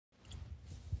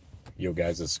Yo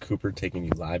guys, it's Cooper taking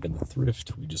you live in the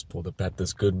Thrift. We just pulled up at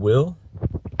this Goodwill.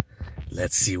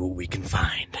 Let's see what we can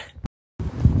find.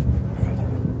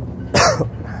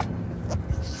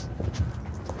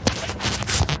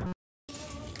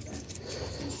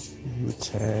 New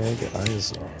tag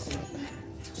eyes on.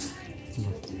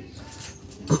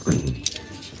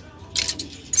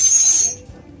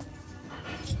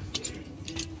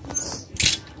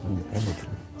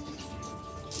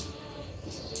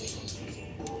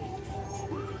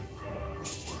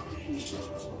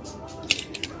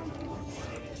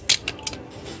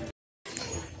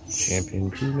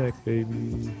 Champion crew neck, baby.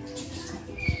 And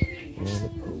a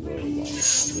polo long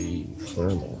sleeve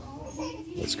thermal.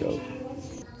 Let's go.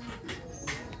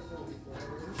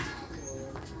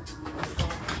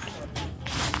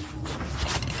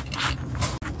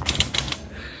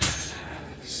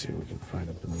 Let's see what we can find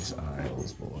up in these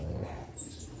aisles, boy.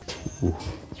 Ooh.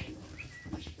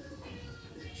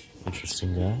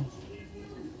 Interesting guy.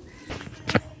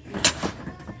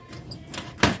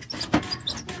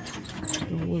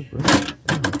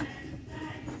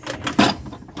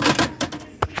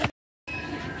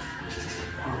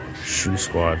 Shoe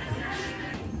Squad.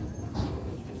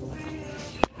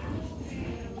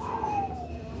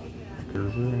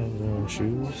 Gerber has their own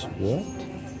shoes. What?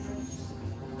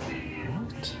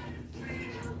 What?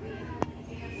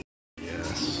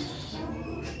 Yes.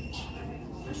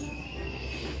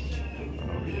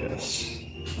 Oh, yes.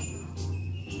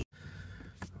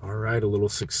 Alright, a little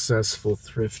successful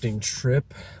thrifting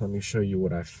trip. Let me show you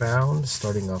what I found.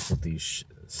 Starting off with these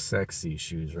sexy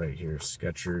shoes right here.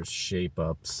 Skechers Shape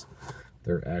Ups.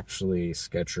 They're actually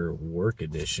Skechers Work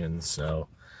Edition, so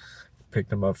picked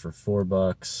them up for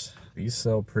 $4. These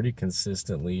sell pretty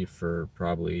consistently for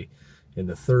probably in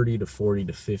the $30 to $40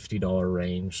 to $50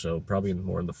 range, so probably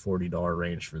more in the $40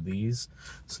 range for these.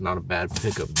 It's not a bad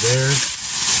pickup there.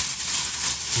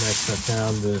 Next, I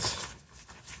found this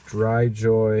Dry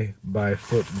Joy by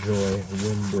FootJoy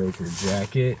windbreaker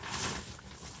jacket.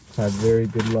 I've had very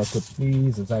good luck with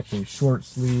these. It's actually short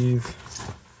sleeve.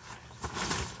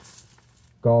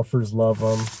 Golfers love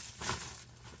them,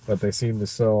 but they seem to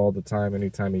sell all the time,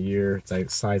 any time of year. It's a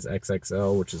size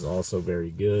XXL, which is also very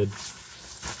good.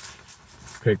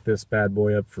 Picked this bad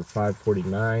boy up for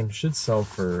 $5.49. Should sell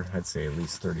for, I'd say, at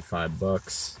least 35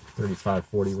 bucks,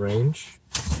 35-40 range.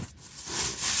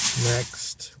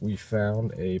 Next, we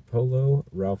found a Polo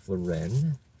Ralph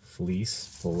Lauren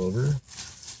fleece pullover.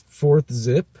 4th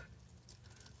zip.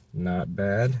 Not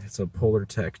bad. It's a Polar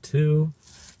Tech 2.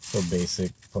 So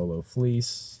basic polo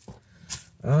fleece.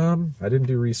 I didn't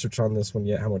do research on this one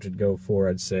yet, how much it'd go for.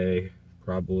 I'd say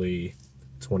probably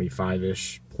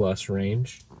 25-ish plus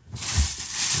range.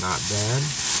 Not bad.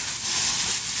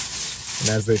 And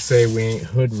as they say, we ain't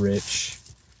hood rich,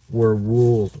 we're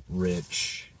wool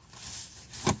rich.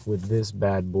 With this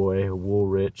bad boy, a wool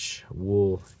rich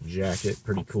wool jacket.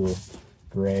 Pretty cool.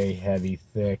 Gray, heavy,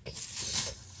 thick.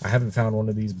 I haven't found one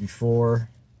of these before,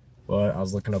 but I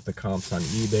was looking up the comps on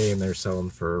eBay and they're selling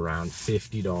for around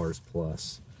 $50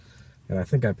 plus. And I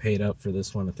think I paid up for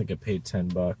this one. I think I paid 10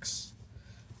 bucks.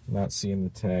 Not seeing the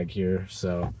tag here,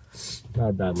 so not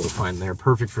a bad little find there.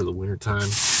 Perfect for the winter time.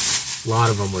 A lot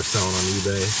of them were selling on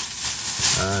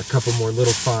eBay. A couple more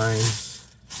little finds.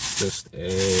 Just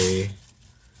a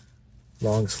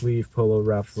long sleeve Polo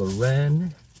Ralph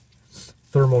Lauren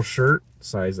thermal shirt,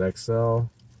 size XL.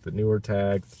 The newer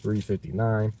tag,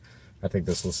 $3.59. I think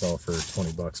this will sell for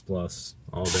 20 bucks plus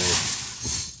all day.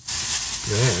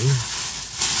 Then,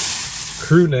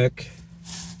 crew neck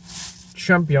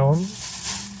Champion,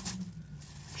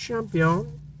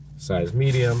 size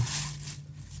medium.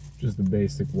 Just the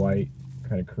basic white,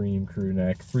 kind of cream crew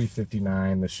neck,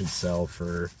 $3.59. This should sell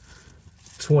for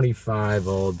 25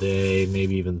 all day,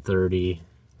 maybe even 30.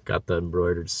 Got the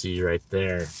embroidered C right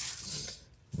there.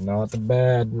 Not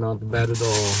bad at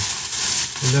all.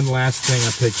 And then the last thing I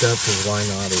picked up, because why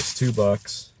not, is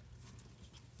 $2.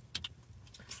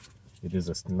 It is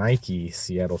a Nike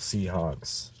Seattle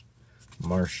Seahawks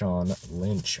Marshawn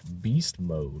Lynch Beast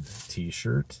Mode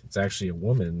t-shirt. It's actually a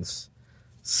woman's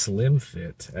slim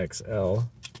fit XL.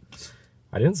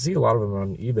 I didn't see a lot of them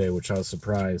on eBay, which I was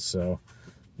surprised, so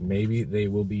maybe they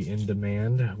will be in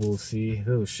demand. We'll see.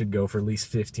 Those should go for at least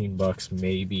 15 bucks,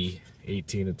 maybe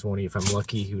 18 to 20 if I'm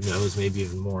lucky. Who knows, maybe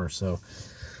even more. So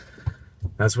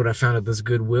that's what I found at this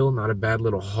Goodwill. Not a bad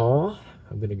little haul.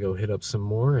 I'm gonna go hit up some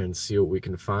more and see what we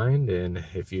can find. And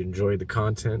if you enjoyed the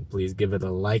content, please give it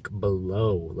a like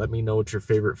below. Let me know what your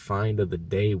favorite find of the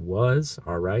day was.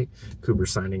 All right, Cooper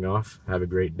signing off. Have a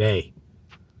great day.